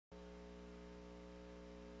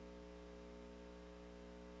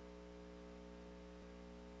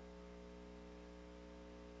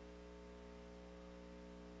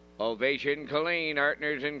Ovation Colleen,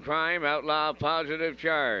 Partners in Crime, Outlaw Positive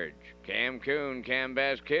Charge. Cam Coon, Cam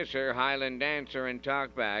Bass Kisser, Highland Dancer, and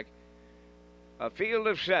Talkback. A field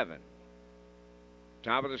of 7.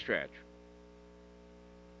 Top of the stretch.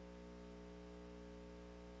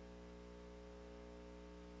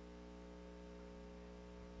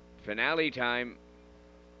 Finale time.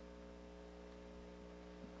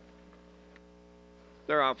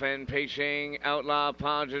 They're off and pacing. Outlaw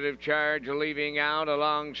Positive Charge leaving out.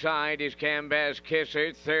 Alongside is Cam Bass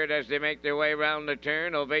Kisser. Third as they make their way round the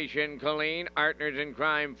turn. Ovation Colleen. Partners in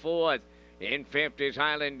Crime fourth. In fifth is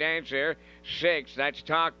Highland Dancer. Sixth, that's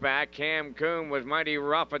Talkback. Cam Coon was mighty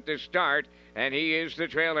rough at the start, and he is the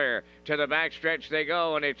trailer. To the backstretch they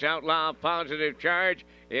go, and it's Outlaw Positive Charge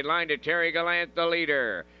in line to Terry Gallant, the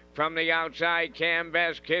leader. From the outside, Cam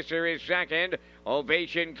Bass Kisser is second.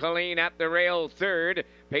 Ovation Colleen at the rail third.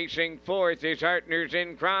 Pacing fourth is Partners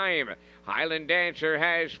in Crime. Highland Dancer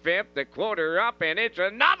has fifth. The quarter up, and it's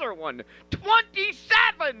another one.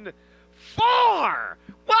 27-4.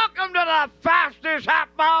 Welcome to the fastest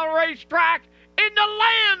half-mile racetrack in the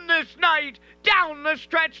land this night. Down the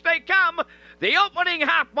stretch they come. The opening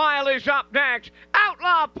half-mile is up next.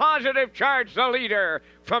 Outlaw Positive Charge, the leader.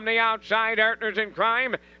 From the outside, Partners in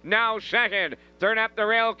Crime, now second. Third up the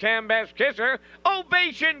rail, Cam Bass Kisser.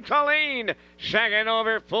 Ovation Colleen, second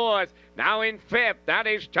over fourth. Now in fifth, that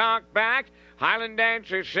is Talkback. Highland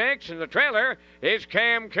Dancer sixth, and the trailer is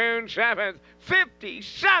Cam Coon seventh.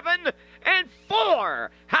 57-4.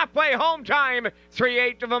 Halfway home time,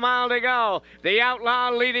 3/8 of a mile to go. The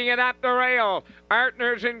Outlaw leading it at the rail.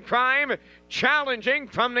 Partners in Crime challenging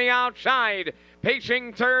from the outside.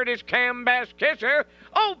 Pacing third is Cam Bass Kisser.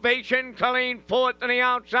 Ovation Colleen fourth on the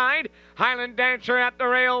outside. Highland Dancer at the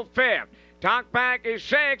rail fifth. Talkback is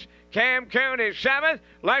sixth. Cam Coon is seventh.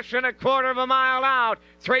 Less than a quarter of a mile out.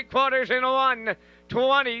 3/4 in one.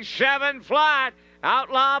 27 flat.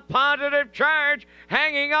 Outlaw Positive Charge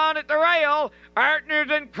hanging on at the rail.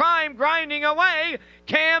 Partners in Crime grinding away.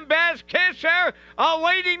 Cam Bass Kisser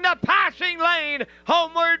awaiting the passing lane.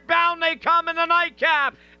 Homeward bound they come in the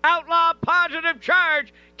nightcap. Outlaw Positive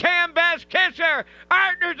Charge. Cam Bass Kisser.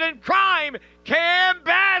 Partners in Crime. Cam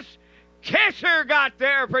Bass Kisser got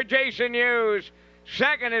there for Jason Hughes.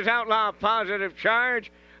 Second is Outlaw Positive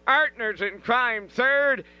Charge. Partners in Crime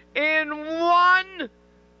third in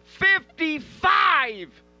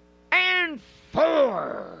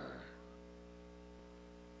 1:55-4.